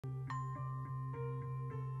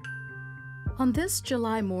On this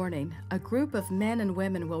July morning, a group of men and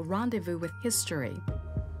women will rendezvous with history.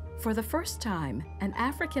 For the first time, an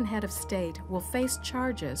African head of state will face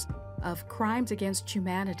charges of crimes against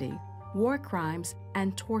humanity, war crimes,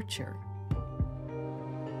 and torture.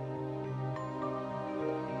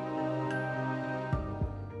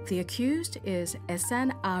 The accused is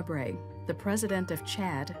Hissène Habré, the president of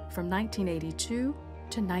Chad from 1982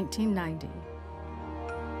 to 1990.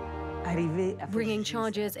 Bringing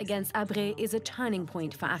charges against Habré is a turning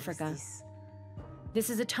point for Africa. This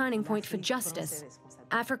is a turning point for justice.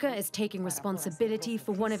 Africa is taking responsibility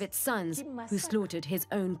for one of its sons who slaughtered his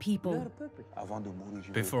own people.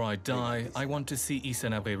 Before I die, I want to see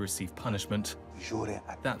Hissène Habré receive punishment.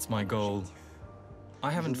 That's my goal. I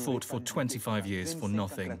haven't fought for 25 years for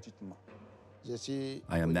nothing.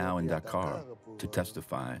 I am now in Dakar to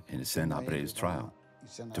testify in Hissène Habré's trial,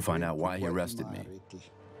 to find out why he arrested me.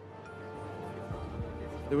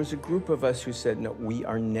 There was a group of us who said, no, we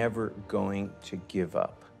are never going to give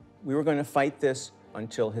up. We were going to fight this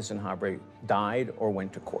until Hissène Habré died or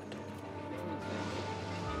went to court.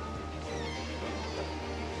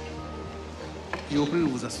 Je vous prie de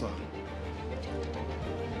vous asseoir.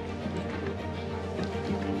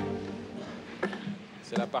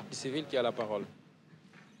 C'est la partie civile qui a la parole.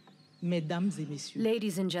 Mesdames et messieurs,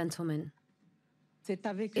 Ladies and gentlemen,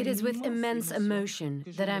 it is with immense emotion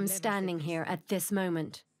that I'm standing here at this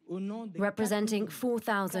moment, representing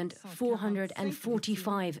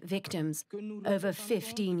 4,445 victims over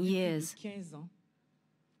 15 years.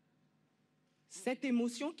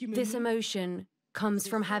 This emotion comes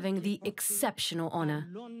from having the exceptional honor,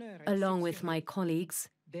 along with my colleagues,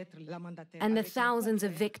 and the thousands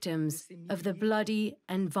of victims of the bloody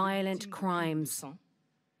and violent crimes,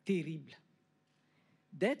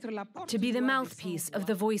 to be the mouthpiece of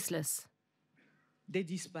the voiceless,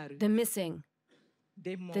 the missing,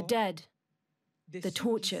 the dead, the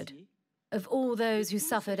tortured, of all those who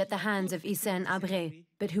suffered at the hands of Hissène Habré,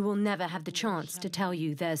 but who will never have the chance to tell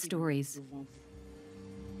you their stories.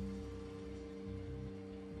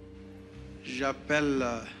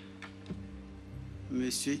 J'appelle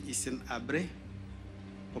Monsieur Hissène Habré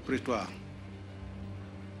au prétoire.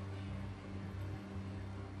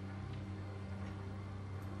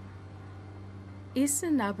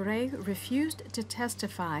 Hissène Habré refused to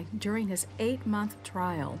testify during his 8-month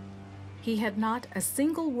trial. He had not a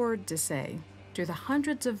single word to say to the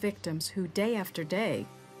hundreds of victims who day after day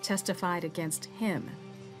testified against him.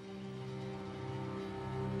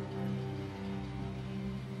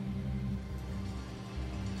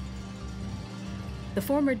 The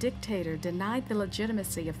former dictator denied the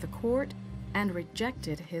legitimacy of the court and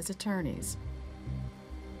rejected his attorneys.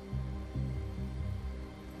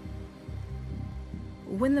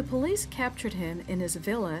 When the police captured him in his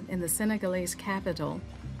villa in the Senegalese capital,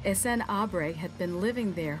 Hissène Habré had been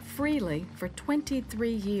living there freely for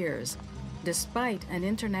 23 years, despite an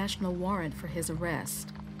international warrant for his arrest.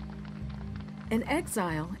 In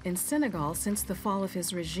exile in Senegal since the fall of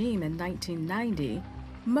his regime in 1990,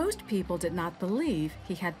 most people did not believe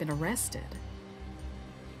he had been arrested.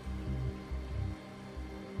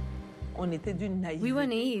 We were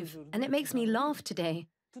naive, and it makes me laugh today.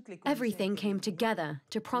 Everything came together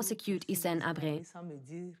to prosecute Hissène Habré,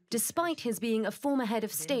 despite his being a former head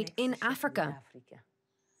of state in Africa.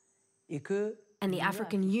 And the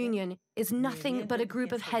African Union is nothing but a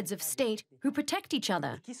group of heads of state who protect each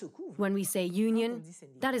other. When we say union,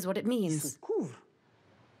 that is what it means.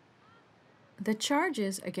 The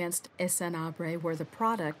charges against Hissène Habré were the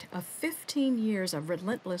product of 15 years of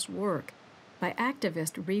relentless work by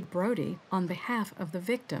activist Reed Brody on behalf of the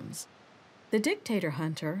victims. The dictator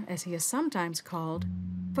hunter, as he is sometimes called,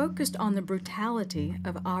 focused on the brutality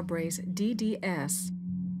of Habré's DDS.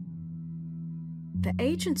 The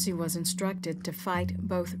agency was instructed to fight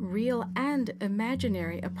both real and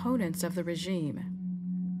imaginary opponents of the regime.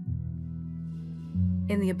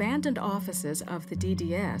 In the abandoned offices of the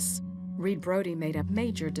DDS, Reed Brody made a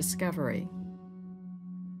major discovery.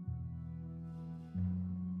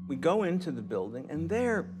 We go into the building, and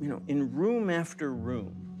there, in room after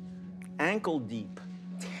room, ankle deep,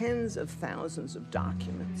 tens of thousands of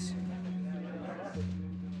documents.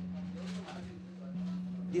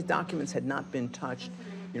 These documents had not been touched,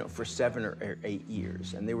 for 7 or 8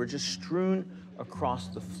 years, and they were just strewn across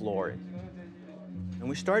the floor. And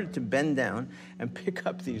we started to bend down and pick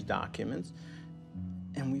up these documents,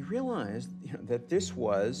 and we realized, that these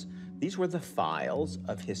were the files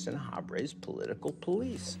of Hissène Habré's political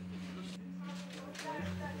police.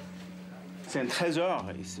 C'est un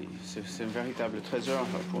trésor ici. C'est un véritable trésor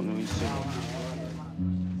pour nous ici.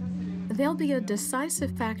 They'll be a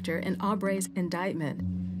decisive factor in Habré's indictment.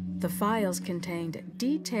 The files contained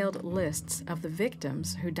detailed lists of the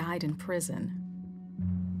victims who died in prison.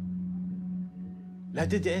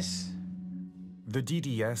 The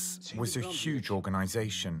DDS was a huge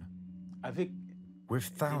organization with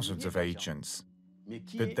thousands of agents,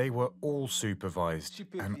 but they were all supervised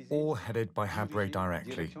and all headed by Habré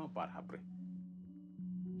directly.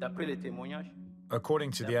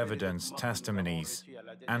 According to the evidence, testimonies,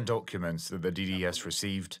 and documents that the DDS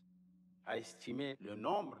received,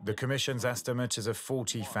 the Commission's estimate is of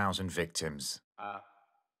 40,000 victims.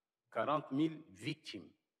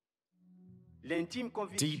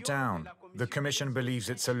 Deep down, the Commission believes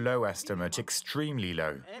it's a low estimate, extremely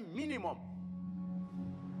low.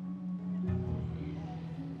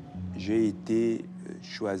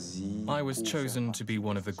 I was chosen to be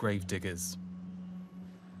one of the gravediggers.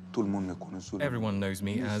 Everyone knows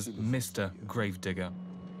me as Mr. Gravedigger.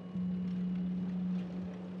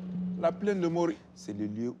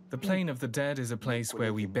 The Plain of the Dead is a place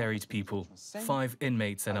where we buried people, 5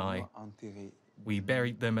 inmates and I. We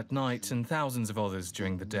buried them at night and thousands of others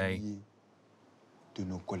during the day.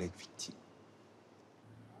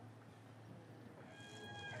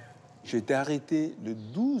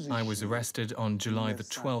 I was arrested on July the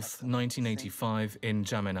 12th, 1985 in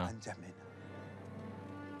N'Djamena.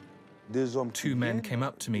 2 men came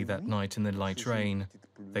up to me that night in the light rain.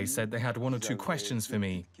 They said they had 1 or 2 questions for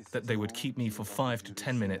me, that they would keep me for 5 to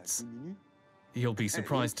 10 minutes. You'll be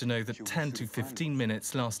surprised to know that 10 to 15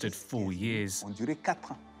 minutes lasted 4 years.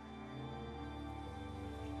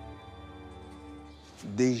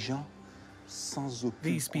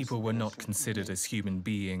 These people were not considered as human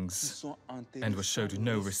beings and were showed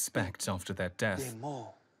no respect after their death.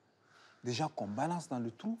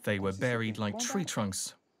 They were buried like tree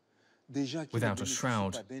trunks, without a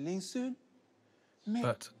shroud.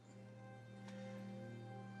 But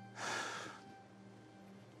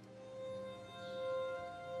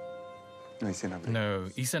no,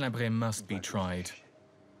 Hissène Habré must be tried.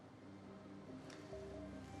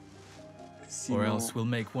 Or else we'll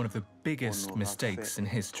make one of the biggest mistakes in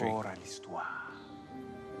history.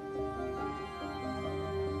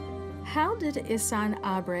 How did Hissène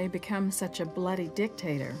Habré become such a bloody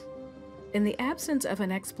dictator? In the absence of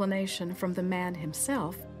an explanation from the man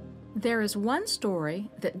himself, there is one story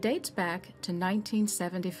that dates back to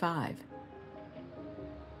 1975.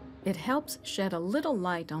 It helps shed a little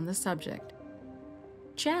light on the subject.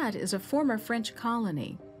 Chad is a former French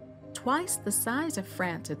colony, twice the size of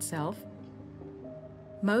France itself,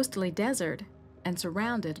 mostly desert and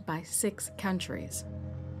surrounded by 6 countries.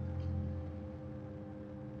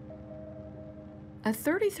 A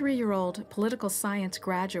 33-year-old political science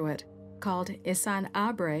graduate called Hissène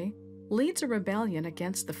Habré leads a rebellion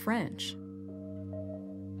against the French.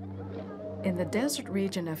 In the desert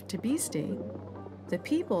region of Tibesti, the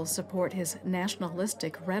people support his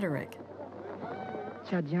nationalistic rhetoric.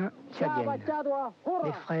 Chadian, Chadienne,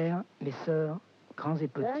 mes frères, mes sœurs, grands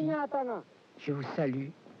et petits, je vous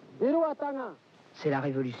salue. C'est la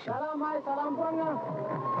révolution.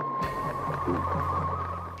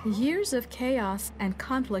 Years of chaos and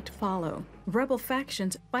conflict follow. Rebel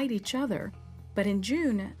factions fight each other. But in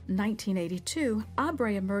June 1982,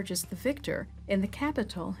 Habré emerges the victor in the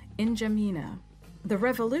capital, N'Djamena. The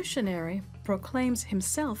revolutionary proclaims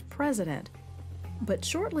himself president. But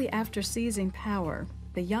shortly after seizing power,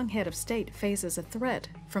 the young head of state faces a threat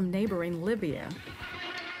from neighboring Libya.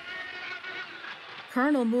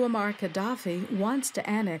 Colonel Muammar Gaddafi wants to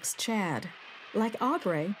annex Chad. Like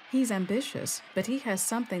Habré, he's ambitious, but he has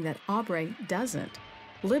something that Habré doesn't.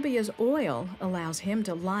 Libya's oil allows him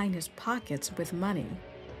to line his pockets with money.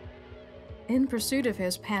 In pursuit of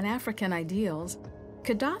his Pan-African ideals,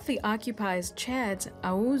 Gaddafi occupies Chad's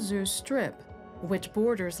Aouzou Strip, which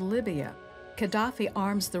borders Libya. Gaddafi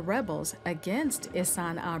arms the rebels against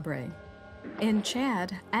Hissène Habré. In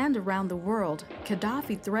Chad and around the world,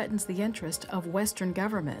 Gaddafi threatens the interest of Western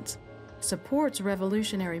governments, supports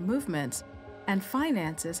revolutionary movements, and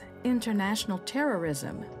finances international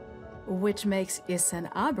terrorism, which makes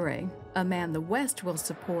Hissène Habré a man the West will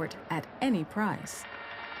support at any price.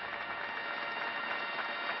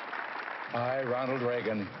 I, Ronald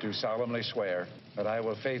Reagan, do solemnly swear that I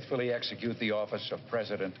will faithfully execute the office of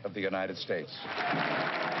President of the United States.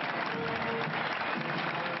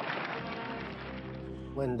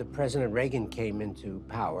 When the President Reagan came into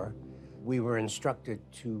power, we were instructed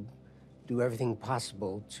to do everything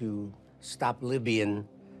possible to stop Libyan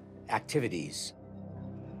activities.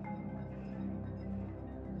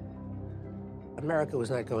 America was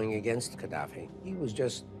not going against Gaddafi. He was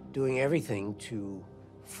just doing everything to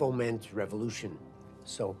foment revolution.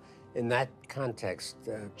 So In that context,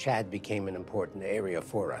 Chad became an important area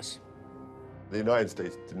for us. The United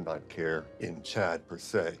States did not care in Chad per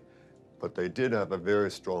se, but they did have a very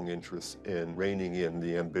strong interest in reining in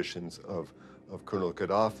the ambitions of Colonel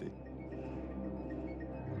Gaddafi.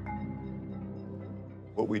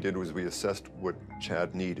 What we did was we assessed what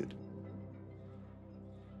Chad needed.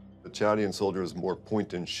 The Chadian soldier is more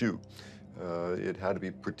point and shoot. It had to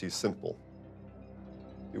be pretty simple.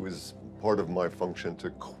 It was part of my function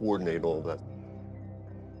to coordinate all that.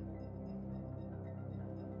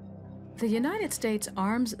 The United States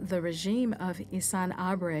arms the regime of Hissène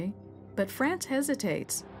Habré, but France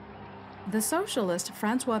hesitates. The socialist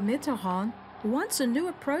François Mitterrand wants a new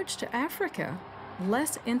approach to Africa,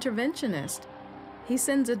 less interventionist. He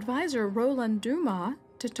sends advisor Roland Dumas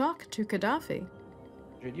to talk to Gaddafi.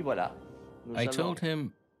 I told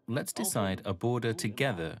him, let's decide a border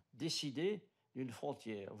together.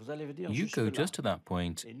 You go just to that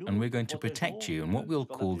point, and we're going to protect you in what we'll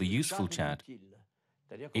call the useful Chad.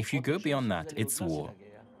 If you go beyond that, it's war.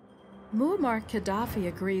 Muammar Gaddafi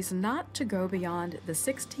agrees not to go beyond the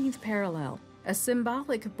 16th parallel, a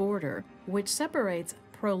symbolic border which separates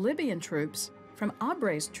pro-Libyan troops from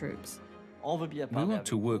Habré's troops. We want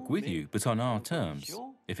to work with you, but on our terms.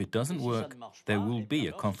 If it doesn't work, there will be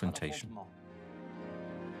a confrontation.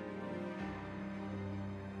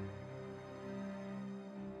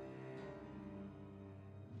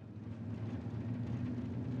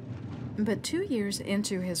 But 2 years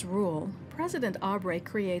into his rule, President Habré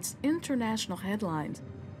creates international headlines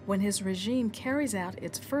when his regime carries out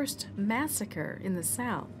its first massacre in the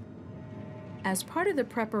south. As part of the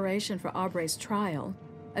preparation for Habré's trial,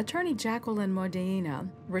 attorney Jacqueline Modena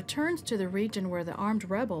returns to the region where the armed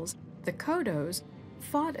rebels, the Kodos,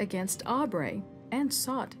 fought against Habré and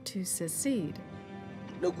sought to secede.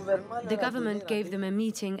 The government gave them a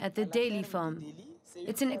meeting at the Daily Farm.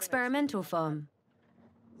 It's an experimental farm.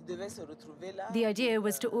 The idea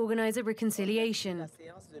was to organize a reconciliation,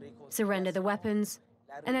 surrender the weapons,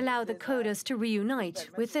 and allow the Kodos to reunite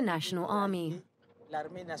with the National Army.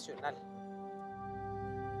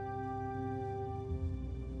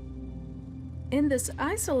 In this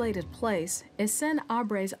isolated place, Hissène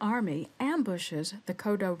Habré's army ambushes the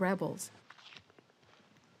Kodo rebels.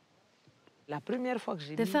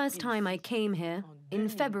 The first time I came here, in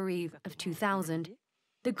February of 2000,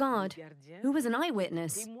 the guard, who was an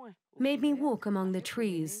eyewitness, made me walk among the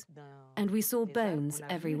trees, and we saw bones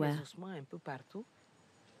everywhere.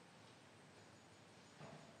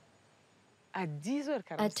 At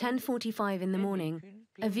 10:45 in the morning,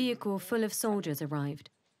 a vehicle full of soldiers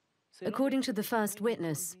arrived. According to the first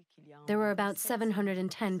witness, there were about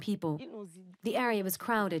 710 people. The area was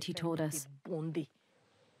crowded, he told us.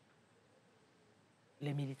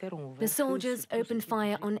 The soldiers opened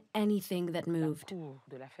fire on anything that moved.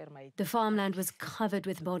 The farmland was covered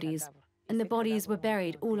with bodies, and the bodies were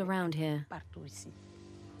buried all around here.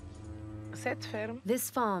 This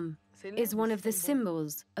farm is one of the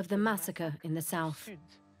symbols of the massacre in the south.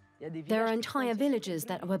 There are entire villages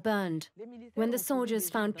that were burned. When the soldiers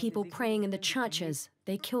found people praying in the churches,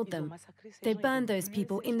 they killed them. They burned those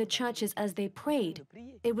people in the churches as they prayed.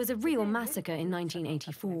 It was a real massacre in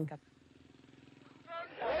 1984.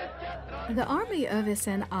 The army of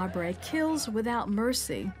Hissène Habré kills without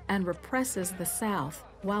mercy and represses the south,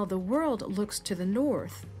 while the world looks to the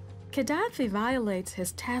north. Gaddafi violates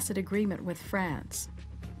his tacit agreement with France.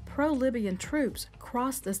 Pro-Libyan troops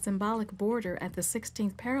cross the symbolic border at the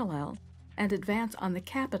 16th parallel and advance on the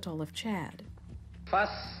capital of Chad. Face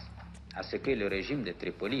à ce que le régime de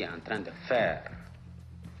Tripoli est en train de faire,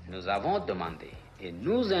 nous avons demandé et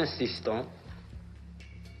nous insistons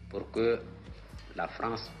pour que la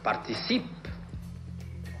France participe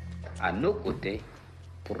à nos côtés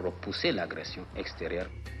pour repousser l'agression extérieure.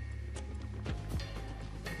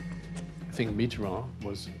 I think Mitterrand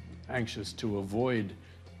was anxious to avoid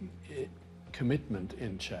commitment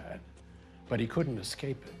in Chad, but he couldn't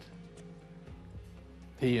escape it.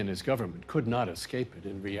 He and his government could not escape it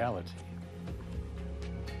in reality.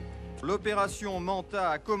 L'opération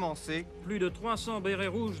Manta a commencé. Plus de 300 bérets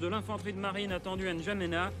rouges de l'infanterie de marine attendus à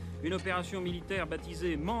N'Djamena, une opération militaire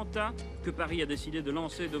baptisée Manta, que Paris a décidé de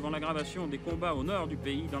lancer devant l'aggravation des combats au nord du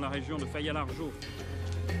pays, dans la région de Faya-Largeau.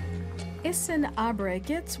 Hissène Habré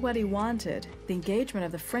gets what he wanted, the engagement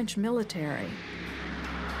of the French military.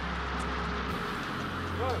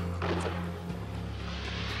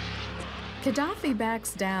 Gaddafi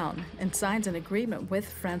backs down and signs an agreement with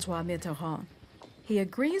François Mitterrand. He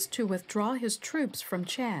agrees to withdraw his troops from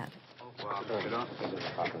Chad.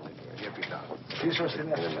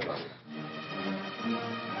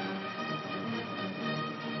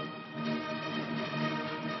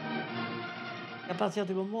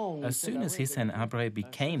 As soon as Hissène Habré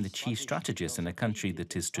became the chief strategist in a country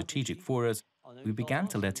that is strategic for us, we began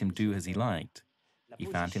to let him do as he liked. He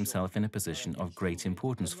found himself in a position of great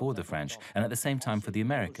importance for the French and at the same time for the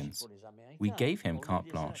Americans. We gave him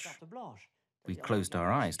carte blanche. We closed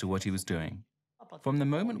our eyes to what he was doing. From the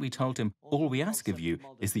moment we told him, all we ask of you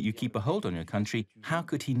is that you keep a hold on your country, how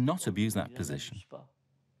could he not abuse that position?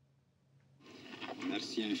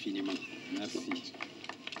 Merci infiniment. Merci.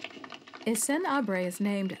 Hissène Habré is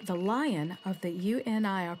named the Lion of the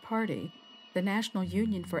UNIR Party, the National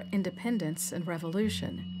Union for Independence and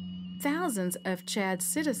Revolution. Thousands of Chad's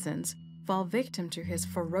citizens fall victim to his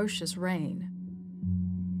ferocious reign.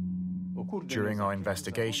 During our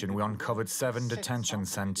investigation, we uncovered 7 detention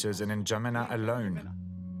centers in N'Djamena alone.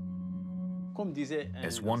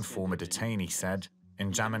 As one former detainee said,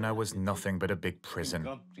 N'Djamena was nothing but a big prison.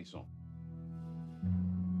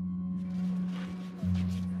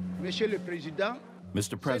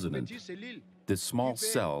 Mr. President, this small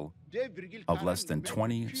cell of less than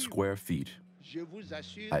 20 square feet,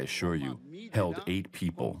 I assure you, held 8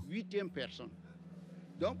 people.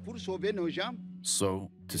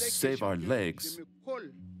 So, to save our legs,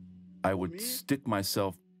 I would stick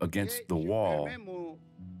myself against the wall,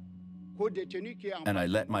 and I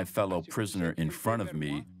let my fellow prisoner in front of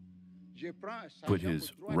me put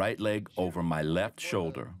his right leg over my left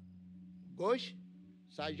shoulder.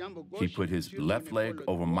 He put his left leg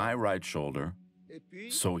over my right shoulder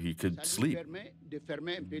so he could sleep.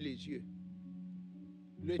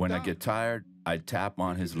 When I get tired, I tap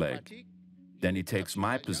on his leg. Then he takes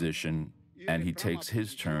my position and he takes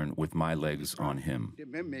his turn with my legs on him.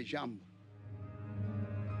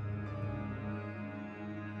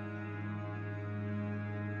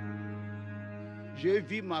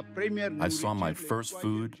 I saw my first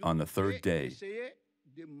food on the 3rd day.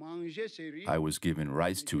 I was given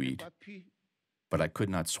rice to eat, but I could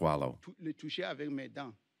not swallow.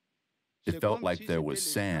 It felt like there was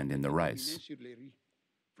sand in the rice.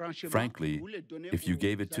 Frankly, if you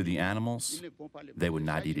gave it to the animals, they would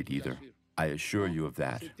not eat it either. I assure you of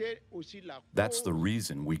that. That's the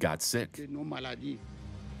reason we got sick.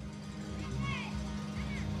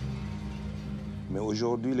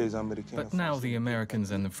 But now the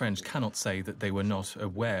Americans and the French cannot say that they were not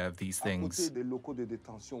aware of these things.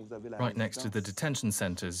 Right next to the detention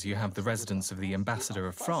centers, you have the residence of the ambassador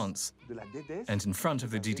of France, and in front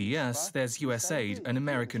of the DDS, there's USAID, an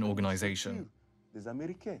American organization.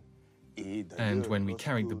 And when we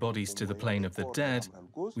carried the bodies to the plane of the dead,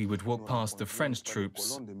 we would walk past the French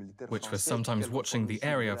troops, which were sometimes watching the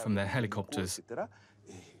area from their helicopters.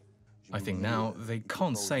 I think now they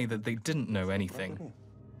can't say that they didn't know anything.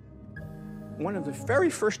 One of the very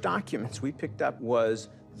first documents we picked up was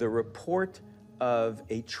the report of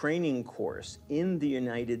a training course in the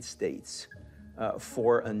United States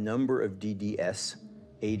for a number of DDS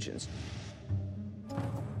agents,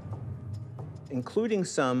 including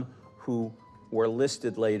some who were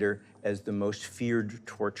listed later as the most feared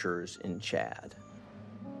torturers in Chad.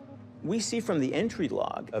 We see from the entry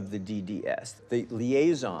log of the DDS, the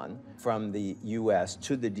liaison from the US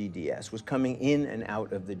to the DDS was coming in and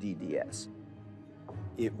out of the DDS.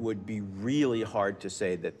 It would be really hard to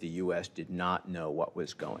say that the US did not know what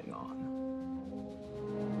was going on.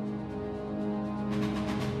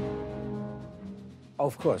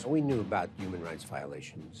 Of course, we knew about human rights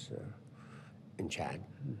violations in Chad.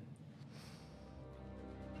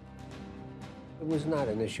 It was not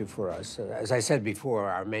an issue for us. As I said before,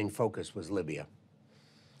 our main focus was Libya.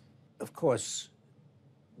 Of course,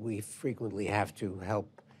 we frequently have to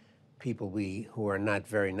help people who are not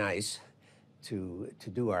very nice to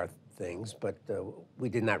do our things, but we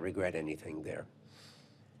did not regret anything there.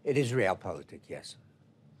 It is realpolitik, yes.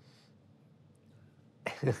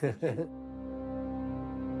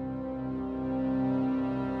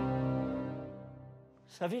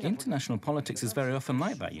 International politics is very often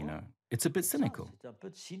like that, you know. It's a bit cynical.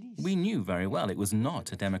 We knew very well it was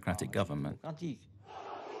not a democratic government.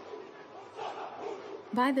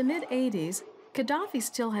 By the mid-'80s, Gaddafi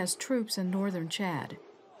still has troops in northern Chad.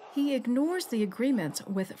 He ignores the agreements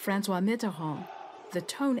with François Mitterrand. The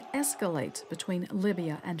tone escalates between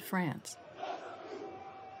Libya and France.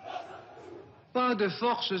 Pas de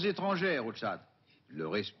forces étrangères au Tchad. Le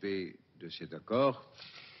respect de cet accord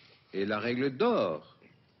est la règle d'or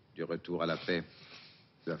du retour à la paix.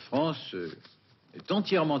 La France est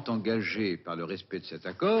entièrement engagée par le respect de cet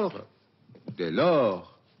accord dès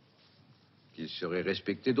lors qu'il serait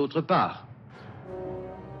respecté d'autre part.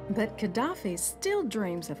 But Gaddafi still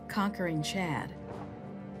dreams of conquering Chad.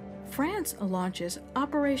 France launches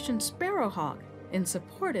Operation Sparrowhawk in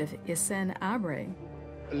support of Hissène Habré.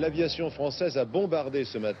 L'aviation française a bombardé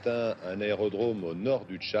ce matin un aérodrome au nord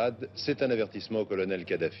du Tchad. C'est un avertissement au colonel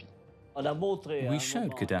Kadhafi. We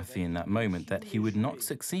showed Gaddafi in that moment that he would not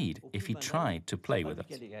succeed if he tried to play with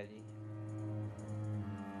us.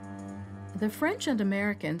 The French and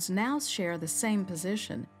Americans now share the same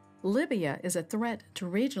position. Libya is a threat to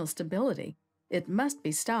regional stability. It must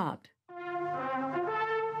be stopped.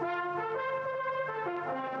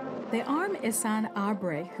 They arm Hissène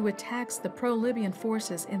Habré, who attacks the pro-Libyan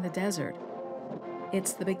forces in the desert.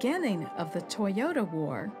 It's the beginning of the Toyota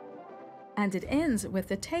War, and it ends with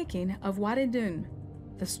the taking of Wadidoun,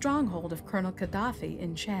 the stronghold of Colonel Gaddafi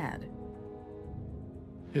in Chad.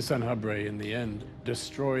 Hissène Habré, in the end,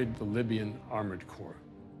 destroyed the Libyan armored corps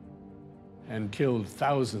and killed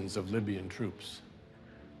thousands of Libyan troops.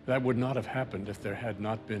 That would not have happened if there had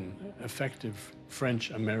not been effective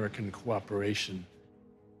French-American cooperation.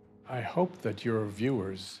 I hope that your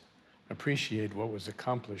viewers appreciate what was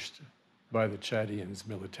accomplished by the Chadians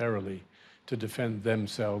militarily to defend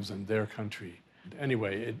themselves and their country.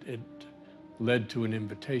 Anyway, it led to an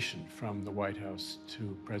invitation from the White House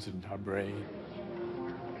to President Habré.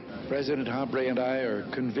 President Habré and I are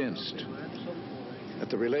convinced that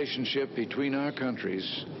the relationship between our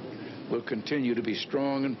countries will continue to be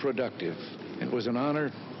strong and productive. It was an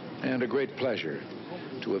honor and a great pleasure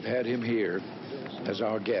to have had him here as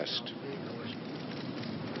our guest.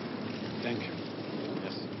 Thank you.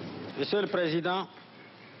 Yes. Monsieur le Président,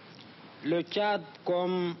 le Tchad,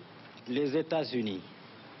 comme les États-Unis,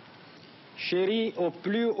 chérit au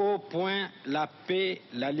plus haut point la paix,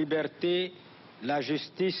 la liberté, la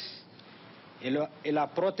justice et la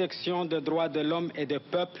protection des droits de l'homme et des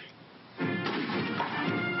peuples.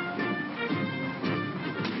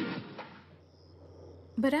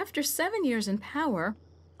 But after 7 years in power,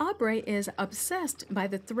 Habré is obsessed by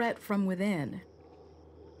the threat from within.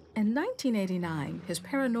 In 1989, his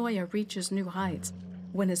paranoia reaches new heights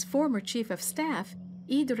when his former chief of staff,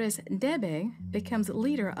 Idriss Déby, becomes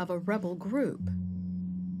leader of a rebel group.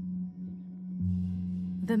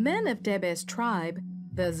 The men of Déby's tribe,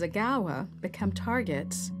 the Zagawa, become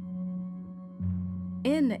targets.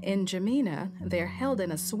 In N'Djamena, they're held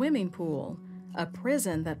in a swimming pool, a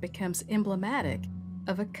prison that becomes emblematic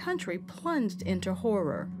of a country plunged into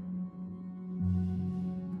horror.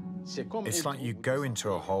 It's like you go into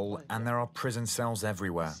a hole and there are prison cells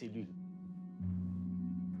everywhere.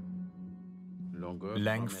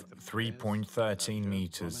 Length 3.13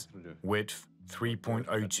 meters, width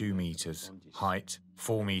 3.02 meters, height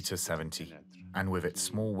 4.70 meters, and with its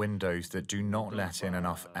small windows that do not let in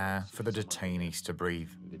enough air for the detainees to breathe.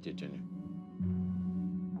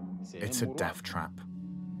 It's a death trap.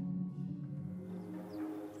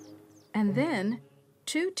 And then,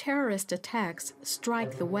 2 terrorist attacks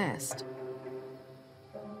strike the West.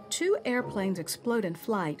 2 airplanes explode in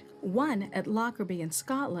flight, one at Lockerbie in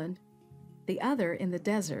Scotland, the other in the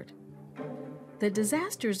desert. The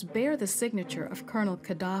disasters bear the signature of Colonel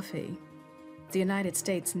Gaddafi. The United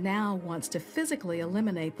States now wants to physically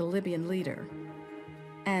eliminate the Libyan leader.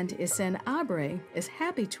 And Hissène Habré is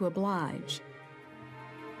happy to oblige.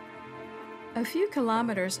 A few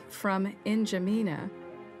kilometers from N'Djamena,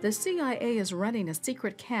 the CIA is running a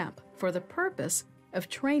secret camp for the purpose of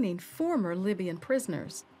training former Libyan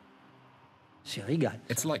prisoners.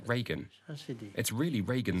 It's like Reagan. It's really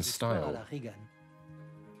Reagan's style.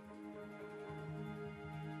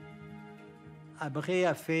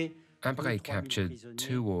 Habré captured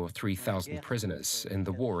 2,000 or 3,000 prisoners in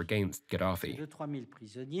the war against Gaddafi.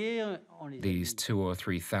 These 2,000 or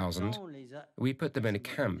 3,000, we put them in a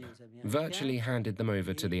camp, virtually handed them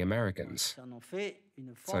over to the Americans,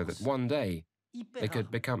 so that one day they could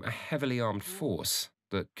become a heavily armed force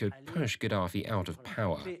that could push Gaddafi out of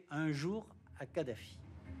power.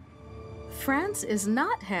 France is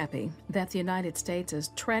not happy that the United States is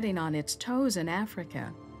treading on its toes in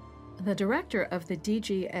Africa. The director of the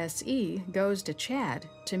DGSE goes to Chad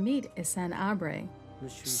to meet Hissène Habré.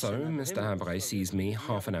 So Mr. Habré sees me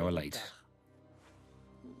half an hour late.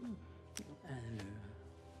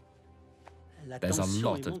 There's a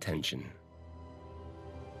lot of tension.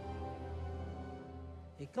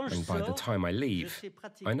 And by the time I leave,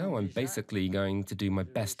 I know I'm basically going to do my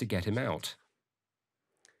best to get him out.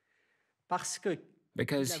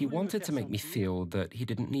 Because he wanted to make me feel that he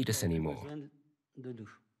didn't need us anymore.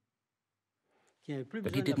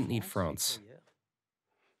 That he didn't need France.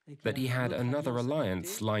 That he had another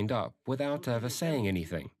alliance lined up without ever saying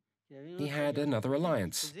anything. He had another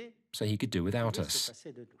alliance, so he could do without us.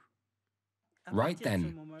 Right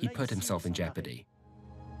then, he put himself in jeopardy.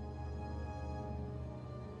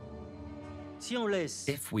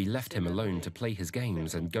 If we left him alone to play his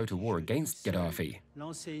games and go to war against Gaddafi,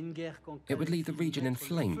 it would leave the region in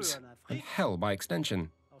flames, and hell by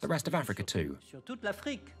extension, the rest of Africa too.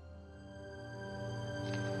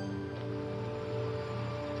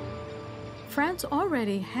 France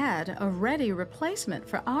already had a ready replacement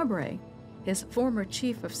for Habré, his former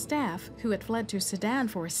chief of staff who had fled to Sudan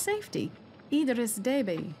for safety, Idriss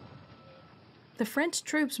Déby. The French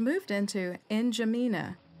troops moved into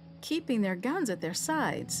N'Djamena, keeping their guns at their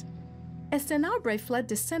sides. Hissène Habré fled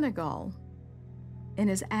to Senegal. In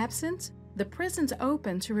his absence, the prisons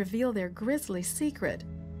opened to reveal their grisly secret.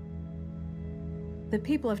 The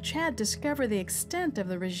people of Chad discover the extent of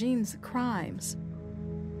the regime's crimes.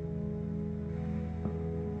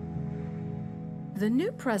 The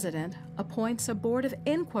new president appoints a board of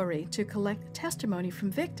inquiry to collect testimony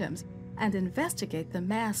from victims and investigate the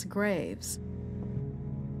mass graves.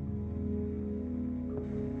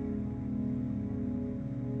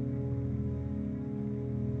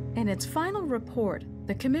 In its final report,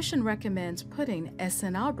 the commission recommends putting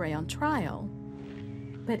Hissène Habré on trial.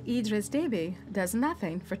 But Idriss Déby does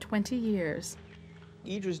nothing for 20 years.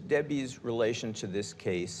 Idriss Déby's relation to this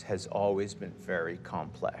case has always been very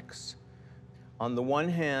complex. On the one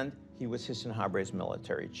hand, he was Hissène Habré's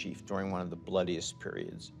military chief during one of the bloodiest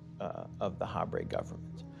periods of the Habré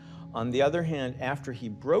government. On the other hand, after he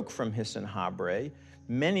broke from Hissène Habré,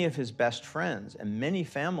 many of his best friends and many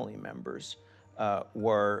family members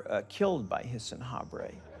were killed by Hissène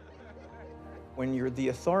Habré. When you're the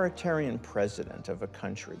authoritarian president of a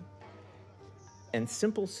country and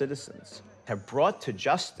simple citizens have brought to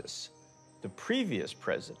justice the previous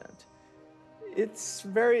president, it's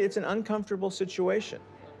an uncomfortable situation.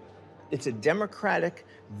 It's a democratic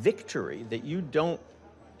victory that you don't,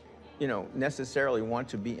 necessarily want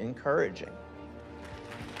to be encouraging.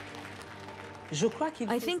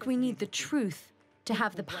 I think we need the truth to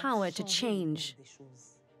have the power to change.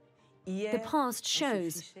 The past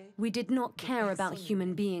shows we did not care about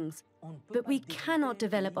human beings, but we cannot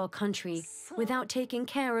develop our country without taking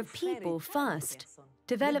care of people first.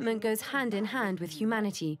 Development goes hand in hand with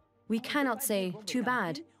humanity. We cannot say, too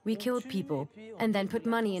bad, we killed people, and then put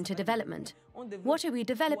money into development. What are we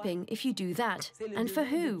developing if you do that? And for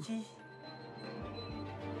who?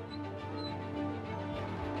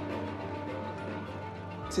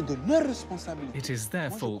 It is their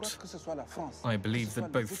fault. I believe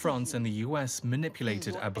that both France and the US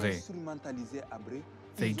manipulated Habré.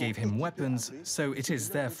 They gave him weapons, so it is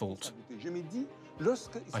their fault.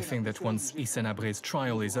 I think that once Hissène Habré's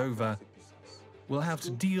trial is over, we'll have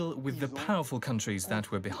to deal with the powerful countries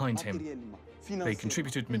that were behind him. They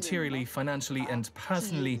contributed materially, financially, and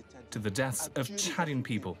personally to the deaths of Chadian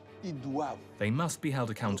people. They must be held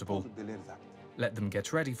accountable. Let them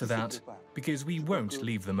get ready for that, because we won't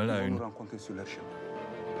leave them alone.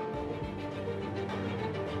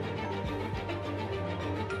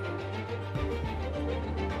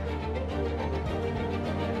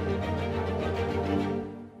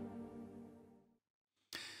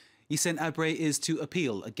 Hissène Habré is to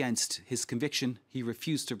appeal against his conviction. He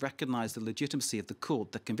refused to recognise the legitimacy of the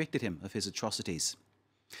court that convicted him of his atrocities.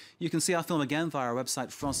 You can see our film again via our website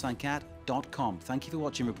France24.com. Thank you for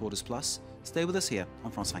watching Reporters Plus. Stay with us here on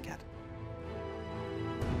France 24.